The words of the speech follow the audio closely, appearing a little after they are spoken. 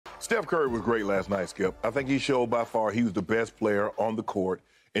Steph Curry was great last night, Skip. I think he showed by far he was the best player on the court,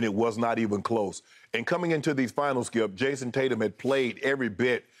 and it was not even close. And coming into these finals, Skip, Jason Tatum had played every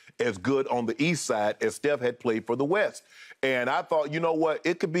bit as good on the East side as Steph had played for the West. And I thought, you know what,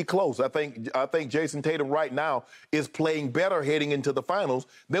 it could be close. I think Jason Tatum right now is playing better heading into the finals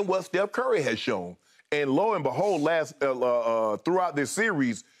than what Steph Curry has shown. And lo and behold, throughout this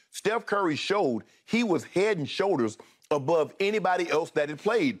series, Steph Curry showed he was head and shoulders above anybody else that had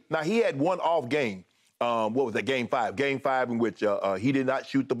played. Now, he had one off game. What was that, Game 5? Game 5 in which he did not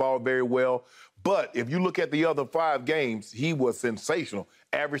shoot the ball very well. But if you look at the other 5 games, he was sensational.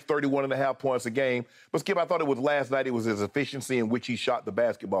 Averaged 31.5 points a game. But, Skip, I thought it was last night, it was his efficiency in which he shot the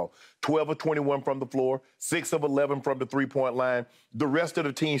basketball. 12 of 21 from the floor, 6 of 11 from the three-point line. The rest of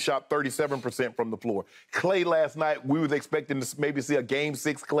the team shot 37% from the floor. Klay last night, we was expecting to maybe see a Game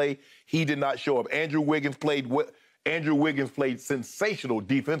 6 Klay. He did not show up. Andrew Wiggins played sensational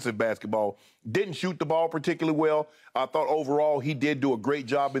defensive basketball. Didn't shoot the ball particularly well. I thought overall he did do a great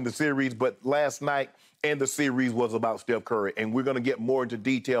job in the series, but last night and the series was about Steph Curry. And we're going to get more into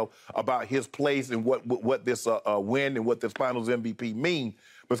detail about his place and what this win and what this Finals MVP mean.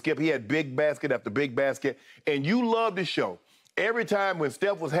 But, Skip, he had big basket after big basket. And you love the show. Every time when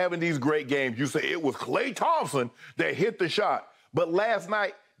Steph was having these great games, you say it was Klay Thompson that hit the shot. But last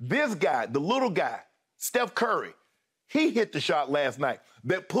night, this guy, the little guy, Steph Curry, he hit the shot last night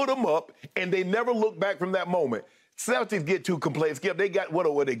that put him up, and they never looked back from that moment. Celtics get too complacent. Skip, they got,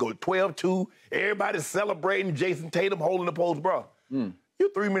 what they go, 12-2. Everybody's celebrating. Jason Tatum holding the post, bro.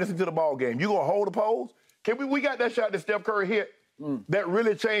 You're 3 minutes into the ball game. You going to hold the post? We got that shot that Steph Curry hit that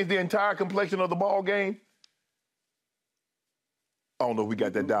really changed the entire complexion of the ball game. I don't know if we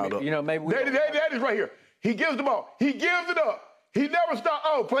got that dialed up. You know, maybe that is right here. He gives the ball. He gives it up. He never stopped.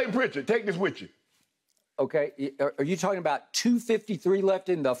 Oh, Clayton Pritchard, take this with you. Okay, are you talking about 2:53 left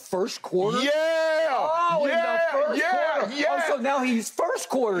in the first quarter? Yeah! Oh, yeah, in the first quarter. Yeah. Oh, so now he's first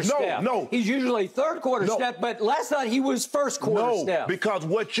quarter Steph. No. He's usually third quarter Steph, but last night he was first quarter Steph. Because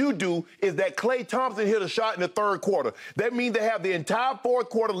what you do is that Klay Thompson hit a shot in the third quarter. That means they have the entire fourth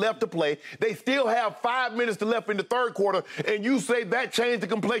quarter left to play. They still have 5 minutes left in the third quarter, and you say that changed the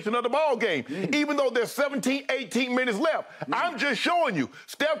complexion of the ball game. Even though there's 17, 18 minutes left. I'm just showing you.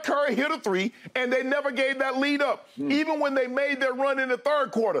 Steph Curry hit a 3, and they never gave that lead up. Even when they made their run in the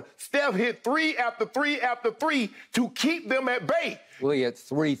third quarter, Steph hit 3 after 3 after 3 to keep them at bay. Well, he had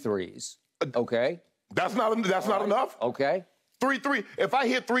 3 threes. Okay. That's not enough. Okay. 3-3. If I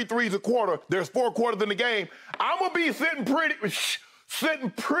hit 3 threes a quarter, there's 4 quarters in the game. I'm gonna be sitting pretty.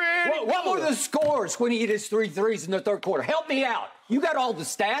 What were the scores when he hit his 3 threes in the third quarter? Help me out. You got all the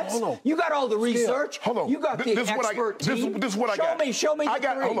stats. Hold on. You got all the research. Hold on. You got the expert team. This is what I got. Show me the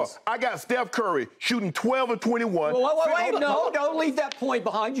threes. Hold on. I got Steph Curry shooting 12 of 21. Wait, no, don't leave that point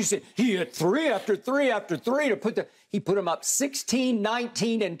behind. You said he hit 3 after 3 after 3 to put he put him up 16,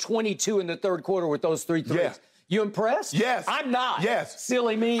 19, and 22 in the third quarter with those 3 threes. Yeah. You impressed? Yes. I'm not. Yes.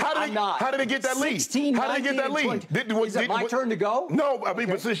 Silly me, I'm not. How did they get that lead? 16, how did they get that lead? Is it my turn to go? No, I mean,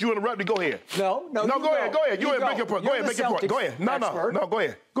 but since you interrupted, go ahead. No, go ahead. You make your point. Go ahead, make your point. Go ahead. No, go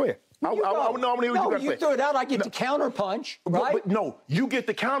ahead. Go ahead. I want to hear what you got to say. You threw it out. I get to counterpunch, right? But no, you get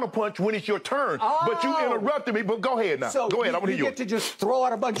the counterpunch when it's your turn. Oh. But you interrupted me. But go ahead now. So go ahead. I want to hear you. You get to just throw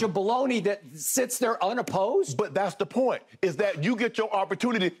out a bunch of baloney that sits there unopposed? But that's the point, is that you get your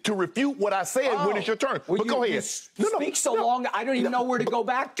opportunity to refute what I said when it's your turn. Well, but go ahead. You speak so long, I don't even know where to go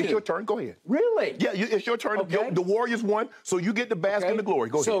back to. It's your turn. Go ahead. Really? Yeah, it's your turn. Okay. The Warriors won, so you get the bask in the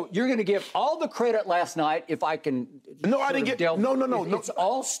glory. Go ahead. So you're going to give all the credit last night, if I can. No, I didn't get. No. It's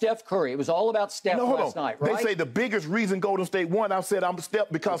all Steph Curry. It was all about Steph last night, right? They say the biggest reason Golden State won, I said I'm Steph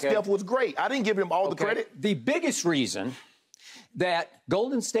because Steph was great. I didn't give him all the credit. The biggest reason that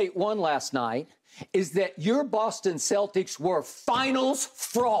Golden State won last night is that your Boston Celtics were finals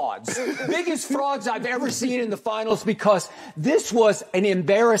frauds. Biggest frauds I've ever seen in the finals, because this was an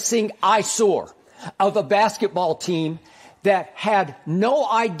embarrassing eyesore of a basketball team that had no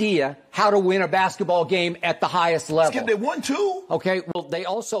idea how to win a basketball game at the highest level. Skip, they won 2. Okay, well, they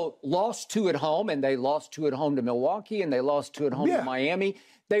also lost 2 at home, and they lost 2 at home to Milwaukee, and they lost 2 at home to Miami.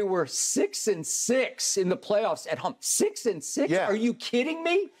 They were 6-6 in the playoffs at home. 6-6? Yeah. Are you kidding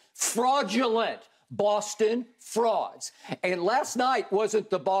me? Fraudulent. Boston frauds. And last night wasn't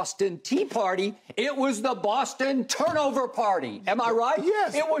the Boston Tea Party, it was the Boston Turnover Party. Am I right?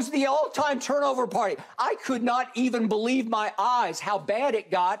 Yes. It was the all-time turnover party. I could not even believe my eyes how bad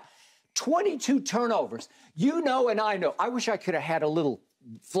it got. 22 turnovers. You know and I know. I wish I could have had a little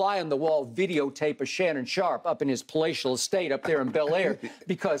fly-on-the-wall videotape of Shannon Sharpe up in his palatial estate up there in Bel Air,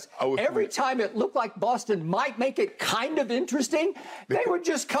 because every time it looked like Boston might make it kind of interesting, they would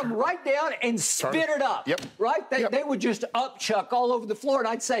just come right down and spit it up, right? They would just upchuck all over the floor, and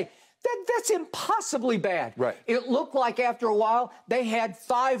I'd say, that's impossibly bad. Right. It looked like after a while they had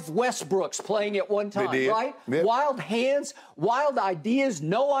 5 Westbrooks playing at one time, right? Yep. Wild hands, wild ideas,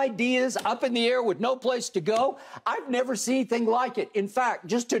 no ideas, up in the air with no place to go. I've never seen anything like it. In fact,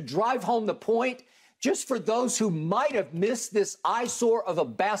 just to drive home the point, just for those who might have missed this eyesore of a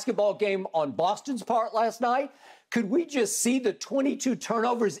basketball game on Boston's part last night, could we just see the 22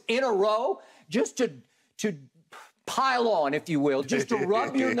 turnovers in a row just to pile on, if you will, just to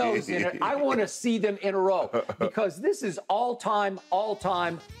rub your nose in it? I want to see them in a row, because this is all time, all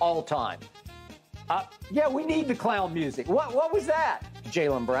time, all time. Yeah, we need the clown music. What was that?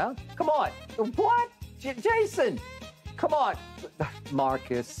 Jaylen Brown? Come on. What? Jason, come on.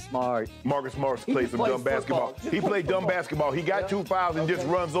 Marcus Smart. Marcus Smart played some dumb basketball. He played dumb basketball. He got 2 fouls and just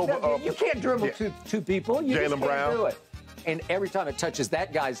runs over. You can't dribble two people. You just can't do it. And every time it touches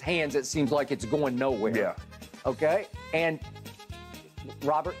that guy's hands, it seems like it's going nowhere. Yeah. Okay, and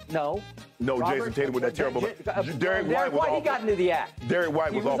Robert, no. Jason Tatum with that terrible. Derek White was awful. He got into the act. Derek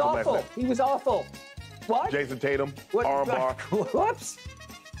White was awful last night. He was awful. What? Jason Tatum, armbar. Whoops.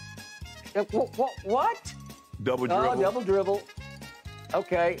 What? Double dribble. Oh, double dribble.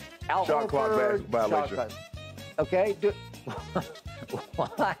 Okay. Al Shot clock violation. Okay.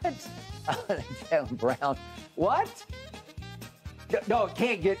 What? Jaylen Brown. What? No, it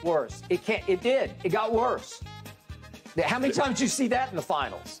can't get worse. It can't. It did. It got worse. How many times did you see that in the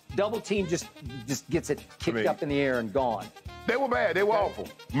finals? Double team just gets it kicked up in the air and gone. They were bad. They were awful.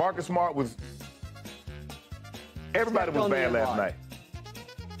 Marcus Smart was. Everybody was bad last night.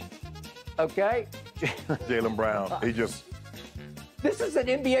 Okay. Jaylen Brown. He just. This is an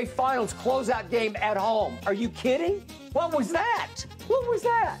NBA Finals closeout game at home. Are you kidding? What was that? What was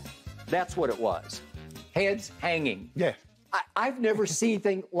that? That's what it was. Heads hanging. Yeah. I've never seen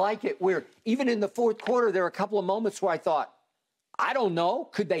anything like it, where even in the fourth quarter, there were a couple of moments where I thought, I don't know,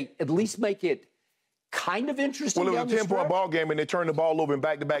 could they at least make it kind of interesting? Well, it was a 10-point ball game, and they turned the ball over in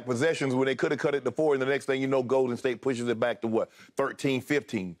back-to-back possessions when they could have cut it to 4, and the next thing you know, Golden State pushes it back to, 13,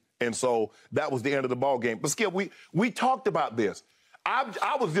 15. And so that was the end of the ball game. But, Skip, we talked about this.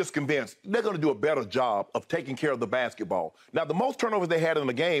 I was just convinced they're going to do a better job of taking care of the basketball. Now, the most turnovers they had in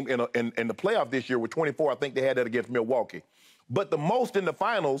the game in the playoff this year were 24. I think they had that against Milwaukee. But the most in the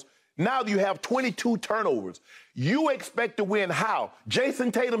finals, now you have 22 turnovers. You expect to win how?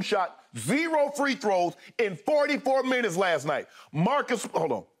 Jason Tatum shot 0 free throws in 44 minutes last night. In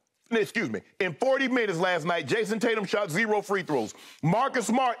 40 minutes last night, Jason Tatum shot 0 free throws. Marcus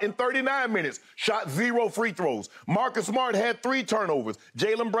Smart, in 39 minutes, shot 0 free throws. Marcus Smart had 3 turnovers.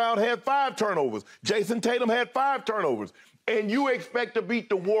 Jaylen Brown had 5 turnovers. Jason Tatum had 5 turnovers. And you expect to beat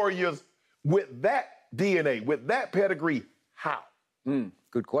the Warriors with that DNA, with that pedigree, how?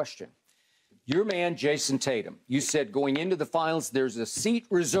 Good question. Your man, Jason Tatum, you said going into the finals, there's a seat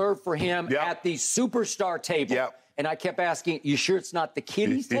reserved for him at the superstar table. Yep. And I kept asking, you sure it's not the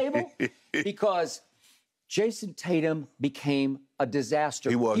kiddies table? Because Jason Tatum became a disaster.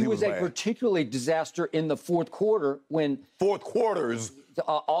 He was a particularly disaster in the fourth quarter when... Fourth quarters,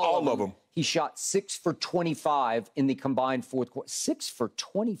 all of them. He shot 6 for 25 in the combined fourth quarter. 6 for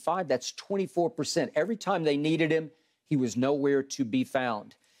 25, that's 24%. Every time they needed him, he was nowhere to be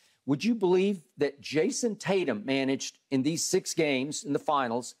found. Would you believe that Jason Tatum managed in these 6 games in the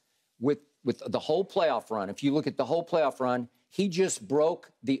finals with the whole playoff run? If you look at the whole playoff run, he just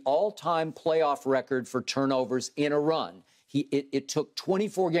broke the all-time playoff record for turnovers in a run. It took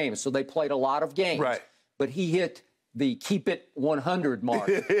 24 games, so they played a lot of games. Right. But he hit the keep it 100 mark.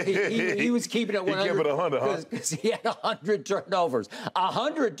 He was keeping it 100. He kept it 100, huh? Because he had 100 turnovers.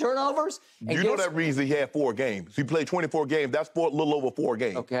 100 turnovers? And you know that reason he had 4 games. He played 24 games. That's a little over 4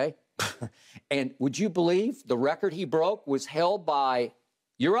 games. Okay. And would you believe the record he broke was held by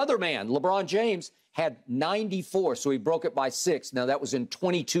your other man, LeBron James, had 94, so he broke it by 6. Now, that was in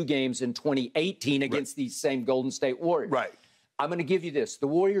 22 games in 2018 against these same Golden State Warriors. Right. I'm going to give you this. The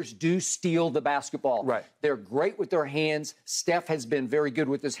Warriors do steal the basketball. Right. They're great with their hands. Steph has been very good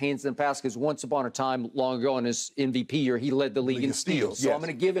with his hands in the past because once upon a time, long ago in his MVP year, he led the league in steals. So I'm going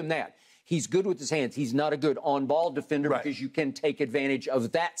to give him that. He's good with his hands. He's not a good on-ball defender because you can take advantage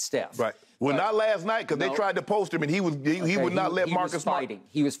of that, Steph. Right. Well, not last night because they tried to post him, and he would not let Marcus fight.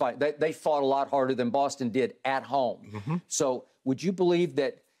 He was fighting. They fought a lot harder than Boston did at home. Mm-hmm. So would you believe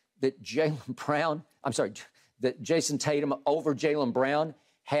that that Jason Tatum over Jaylen Brown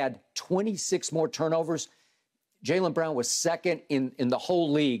had 26 more turnovers? Jaylen Brown was second in the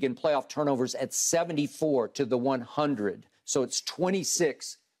whole league in playoff turnovers at 74 to the 100. So it's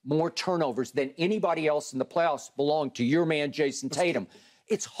 26 more turnovers than anybody else in the playoffs belong to your man, Jason Tatum.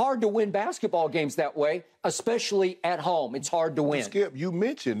 It's hard to win basketball games that way, especially at home. It's hard to win. Skip, you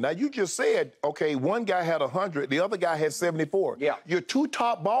mentioned, now you just said, okay, one guy had 100, the other guy had 74. Yeah. Your two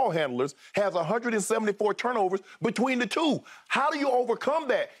top ball handlers has 174 turnovers between the two. How do you overcome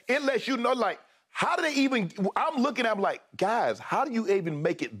that? It lets you know, like, how do they even, I'm looking at them like, guys, how do you even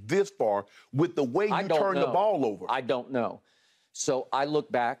make it this far with the way you turn the ball over? I don't know. So I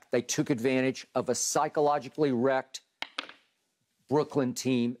look back, they took advantage of a psychologically wrecked Brooklyn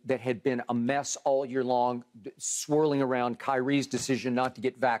team that had been a mess all year long, swirling around Kyrie's decision not to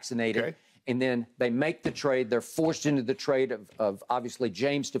get vaccinated. Okay. And then they make the trade. They're forced into the trade of obviously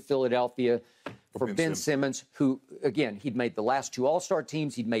James to Philadelphia for Ben Simmons, who, again, he'd made the last two All-Star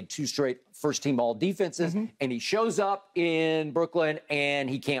teams. He'd made two straight first-team all-defenses. And he shows up in Brooklyn, and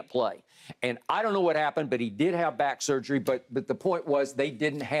he can't play. And I don't know what happened, but he did have back surgery. But the point was they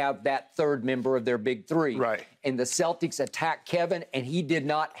didn't have that third member of their big three. Right. And the Celtics attacked Kevin, and he did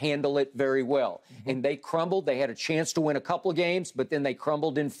not handle it very well. And they crumbled. They had a chance to win a couple of games, but then they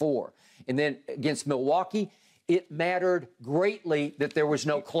crumbled in 4. And then against Milwaukee, it mattered greatly that there was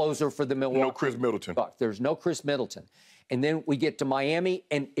no closer for the Milwaukee. No Chris Middleton. Bucks. There's no Chris Middleton. And then we get to Miami,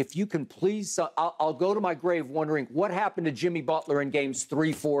 and if you can please, I'll go to my grave wondering what happened to Jimmy Butler in games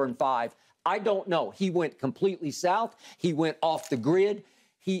 3, 4, and 5. I don't know. He went completely south. He went off the grid.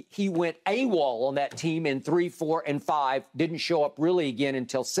 He went AWOL on that team in 3, 4, and 5. Didn't show up really again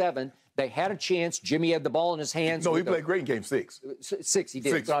until 7. They had a chance. Jimmy had the ball in his hands. No, he played great in game 6. 6 he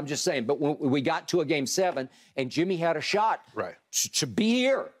did. 6. But I'm just saying. But when we got to a game 7, and Jimmy had a shot to be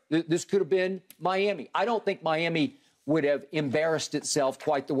here, this could have been Miami. I don't think Miami would have embarrassed itself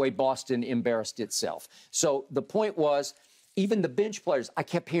quite the way Boston embarrassed itself. So the point was, even the bench players, I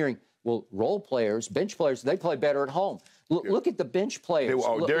kept hearing, well, role players, bench players, they play better at home. Look at the bench players.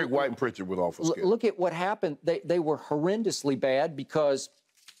 Derek White and Pritchard was awful. Look at what happened. They were horrendously bad because,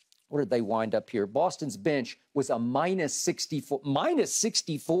 what did they wind up here? Boston's bench was a minus 64. Minus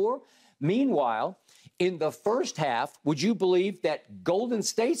 64? Meanwhile, in the first half, would you believe that Golden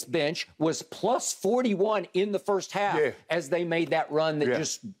State's bench was plus 41 in the first half as they made that run that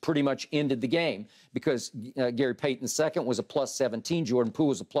just pretty much ended the game? Because Gary Payton II was a plus 17, Jordan Poole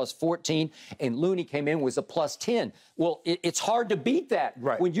was a plus 14, and Looney came in was a plus 10. Well, it's hard to beat that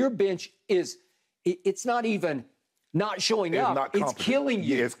when your bench is, it's not even not showing up. It's killing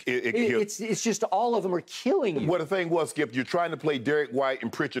you. It's just all of them are killing you. Well, the thing was, Skip, you're trying to play Derek White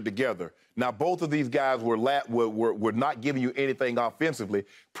and Pritchard together. Now, both of these guys were not giving you anything offensively.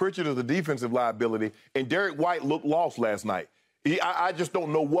 Pritchard is a defensive liability, and Derek White looked lost last night. I just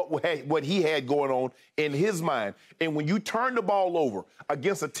don't know what he had going on in his mind. And when you turn the ball over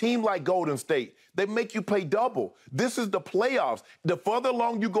against a team like Golden State, they make you play double. This is the playoffs. The further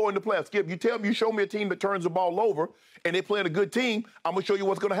along you go in the playoffs, Skip, you show me a team that turns the ball over and they're playing a good team, I'm going to show you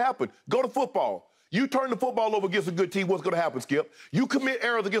what's going to happen. Go to football. You turn the football over against a good team, what's going to happen, Skip? You commit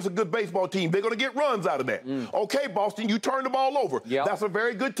errors against a good baseball team, they're going to get runs out of that. Okay, Boston, you turn the ball over. That's a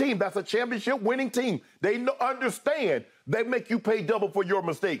very good team. That's a championship-winning team. They understand they make you pay double for your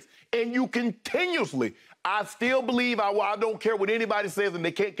mistakes. And you continuously, I still believe, I don't care what anybody says, and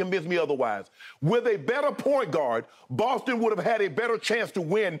they can't convince me otherwise. With a better point guard, Boston would have had a better chance to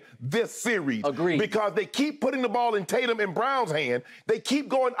win this series. Agreed. Because they keep putting the ball in Tatum and Brown's hand. They keep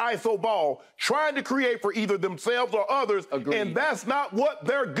going iso ball, trying to create for either themselves or others. Agreed. And that's not what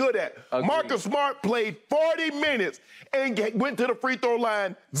they're good at. Agreed. Marcus Smart played 40 minutes and went to the free throw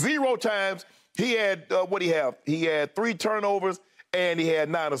line 0 times. He had, what'd he have? He had 3 turnovers and he had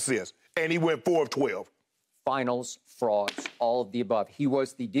 9 assists. And he went 4 of 12. Finals, frauds, all of the above. He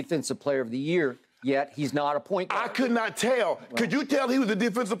was the Defensive Player of the Year, yet he's not a point guard. I could not tell. Well, could you tell he was the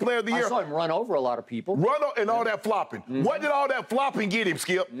Defensive Player of the Year? I saw him run over a lot of people. And all that flopping. What did all that flopping get him,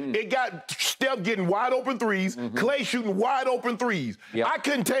 Skip? It got Steph getting wide open threes, Clay shooting wide open threes. I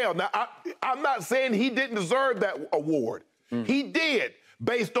couldn't tell. Now, I'm not saying he didn't deserve that award. He did,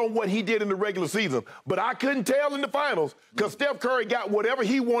 based on what he did in the regular season. But I couldn't tell in the finals because Steph Curry got whatever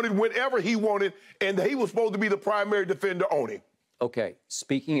he wanted, whenever he wanted, and he was supposed to be the primary defender on him. Okay,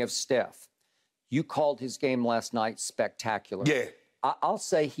 speaking of Steph, you called his game last night spectacular. Yeah. I'll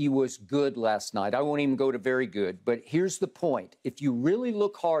say he was good last night. I won't even go to very good. But here's the point. If you really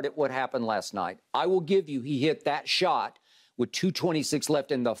look hard at what happened last night, I will give you he hit that shot with 2:26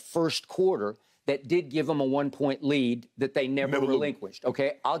 left in the first quarter that did give them a 1-point lead that they never relinquished.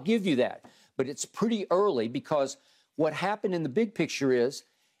 Okay, I'll give you that. But it's pretty early because what happened in the big picture is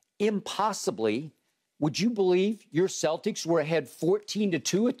impossibly Would you believe your Celtics were ahead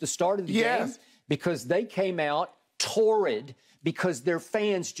 14-2 at the start of the game? Because they came out torrid because their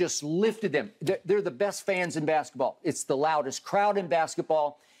fans just lifted them. They're the best fans in basketball. It's the loudest crowd in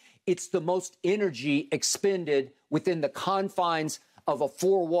basketball. It's the most energy expended within the confines of a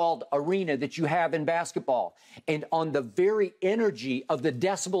four-walled arena that you have in basketball. And on the very energy of the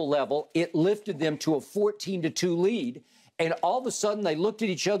decibel level, it lifted them to a 14-2 lead. And all of a sudden, they looked at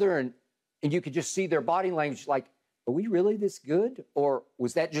each other, and you could just see their body language like, are we really this good? Or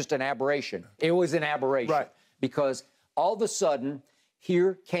was that just an aberration? It was an aberration. Right. Because all of a sudden,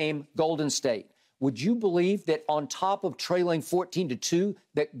 here came Golden State. Would you believe that on top of trailing 14-2,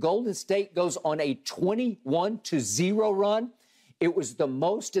 that Golden State goes on a 21-0 run? It was the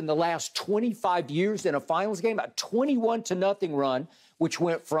most in the last 25 years in a finals game, a 21-0 run, which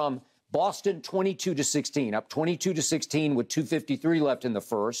went from Boston 22-16, up 22-16 with 2:53 left in the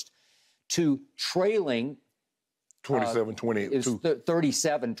first, to trailing 27-22.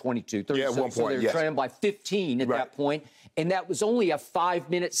 37-22. Yeah, at one point, so they're trailing by 15 at that point. And that was only a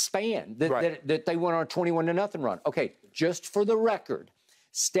 5-minute span that they went on a 21-0 run. Okay, just for the record,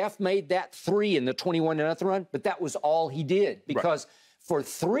 Steph made that 3 in the 21-0 run, but that was all he did. Because for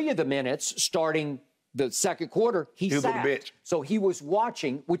 3 of the minutes starting the second quarter, he sat. On the bench. So he was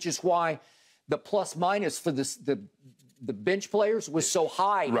watching, which is why the plus-minus for the bench players was so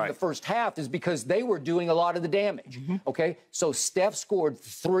high in the first half, is because they were doing a lot of the damage. Okay, so Steph scored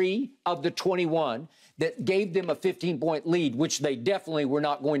 3 of the 21 that gave them a 15-point lead, which they definitely were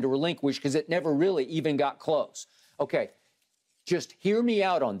not going to relinquish because it never really even got close. Okay, just hear me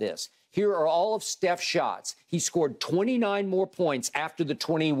out on this. Here are all of Steph's shots. He scored 29 more points after the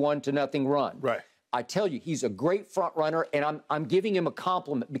 21-0 run. Right. I tell you, he's a great front runner, and I'm giving him a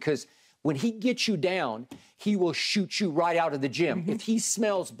compliment because when he gets you down, he will shoot you right out of the gym. If he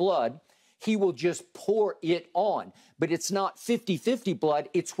smells blood, he will just pour it on. But it's not 50-50 blood.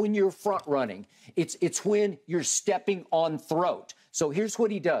 It's when you're front running. It's when you're stepping on throat. So here's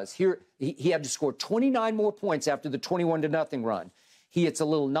what he does. Here, he had to score 29 more points after the 21-0 run. He hits a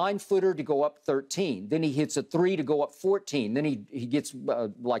little 9-footer to go up 13. Then he hits a 3 to go up 14. Then he gets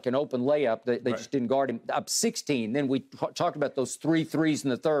like an open layup. They just didn't guard him, up 16. Then we talked about those 3 threes in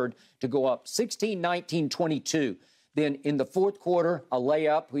the third to go up 16, 19, 22. Then in the fourth quarter, a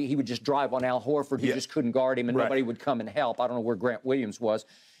layup. He would just drive on Al Horford. He just couldn't guard him, and nobody would come and help. I don't know where Grant Williams was.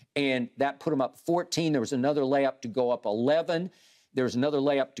 And that put him up 14. There was another layup to go up 11. There was another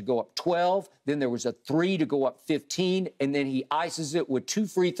layup to go up 12. Then there was a 3 to go up 15. And then he ices it with 2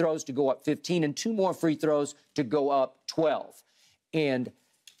 free throws to go up 15 and 2 more free throws to go up 12. And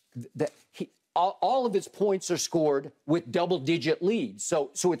all of his points are scored with double-digit leads.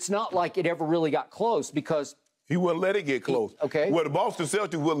 So it's not like it ever really got close because he wouldn't let it get close. Well, the Boston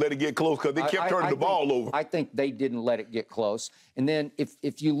Celtics wouldn't let it get close because they kept turning the ball over. I think they didn't let it get close. And then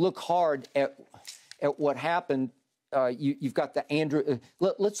if you look hard at what happened, you've got the Andrew.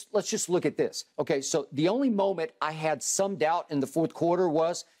 Let's just look at this. Okay, so the only moment I had some doubt in the fourth quarter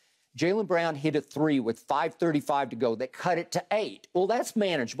was Jaylen Brown hit a 3 with 5:35 to go. They cut it to 8. Well, that's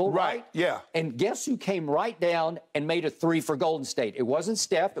manageable, right? Yeah. And guess who came right down and made a 3 for Golden State? It wasn't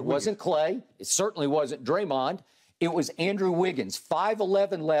Steph. It wasn't Clay. It certainly wasn't Draymond. It was Andrew Wiggins.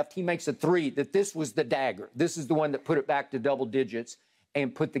 5:11 left. He makes a 3 that this was the dagger. This is the one that put it back to double digits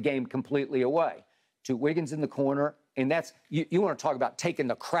and put the game completely away. To Wiggins in the corner. And that's, you want to talk about taking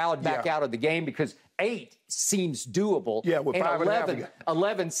the crowd back out of the game because 8 seems doable. Yeah, with 5.5.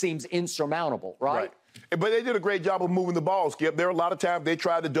 11 seems insurmountable, right? But they did a great job of moving the ball, Skip. There were a lot of times they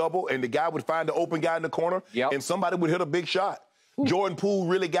tried to double, and the guy would find the open guy in the corner, and somebody would hit a big shot. Jordan Poole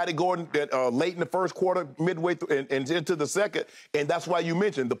really got it going late in the first quarter, midway through, and into the second. And that's why you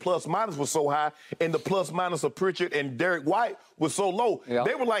mentioned the plus-minus was so high, and the plus-minus of Pritchard and Derek White was so low.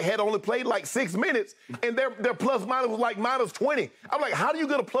 They were had only played like 6 minutes, and their plus-minus was like -20. I'm like, how do you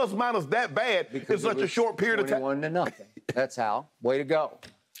get a plus-minus that bad in such a short period of time? 21-0. That's how. Way to go.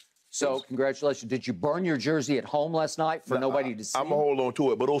 So, congratulations. Did you burn your jersey at home last night for nobody to see? I'm going to hold on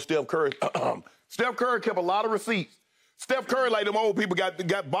to it. But Steph Curry, Steph Curry kept a lot of receipts. Steph Curry, like them old people,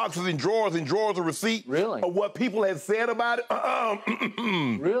 got boxes and drawers of receipts of what people had said about it.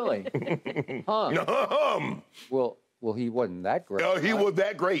 Really? Well, he wasn't that great. He was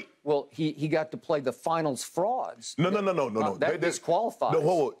that great. Well, he got to play the finals frauds. No. That disqualifies.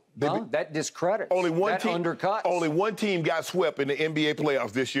 That discredits. Only one that team. Undercuts. Only one team got swept in the NBA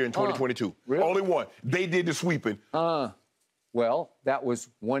playoffs this year in 2022. Really? Only one. They did the sweeping. Well, that was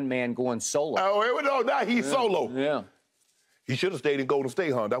one man going solo. Oh, now he's solo. Yeah. He should have stayed in Golden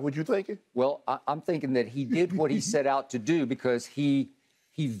State, huh? That's what you thinking? Well, I'm thinking that he did what he set out to do because he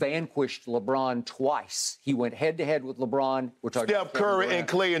he vanquished LeBron twice. He went head-to-head with LeBron. We're talking Steph Curry and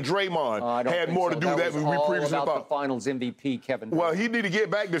Clay and Draymond had more to do that than we previously all thought. about the Finals MVP, Kevin Durant. Well, he need to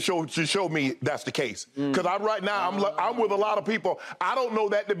get back to show me that's the case. Because right now I'm with a lot of people. I don't know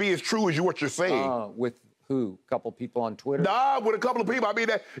that to be as true as what you're saying. With who? A couple people on Twitter? Nah, with a couple of people. I mean,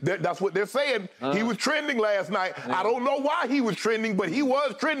 that's what they're saying. He was trending last night. I don't know why he was trending, but he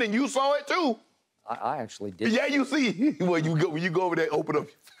was trending. You saw it too. I actually did. Yeah, you see. When you go over there, open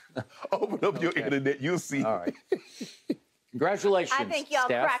up your internet, you'll see. All right. Congratulations, I think y'all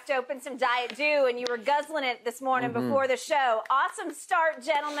Steph. cracked open some Diet Dew and you were guzzling it this morning before the show. Awesome start,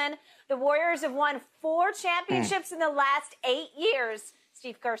 gentlemen. The Warriors have won 4 championships in the last 8 years.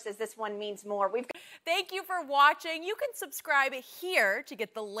 Steve Kerr says this one means more. Thank you for watching. You can subscribe here to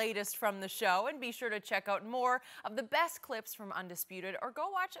get the latest from the show, and be sure to check out more of the best clips from Undisputed, or go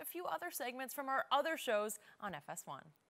watch a few other segments from our other shows on FS1.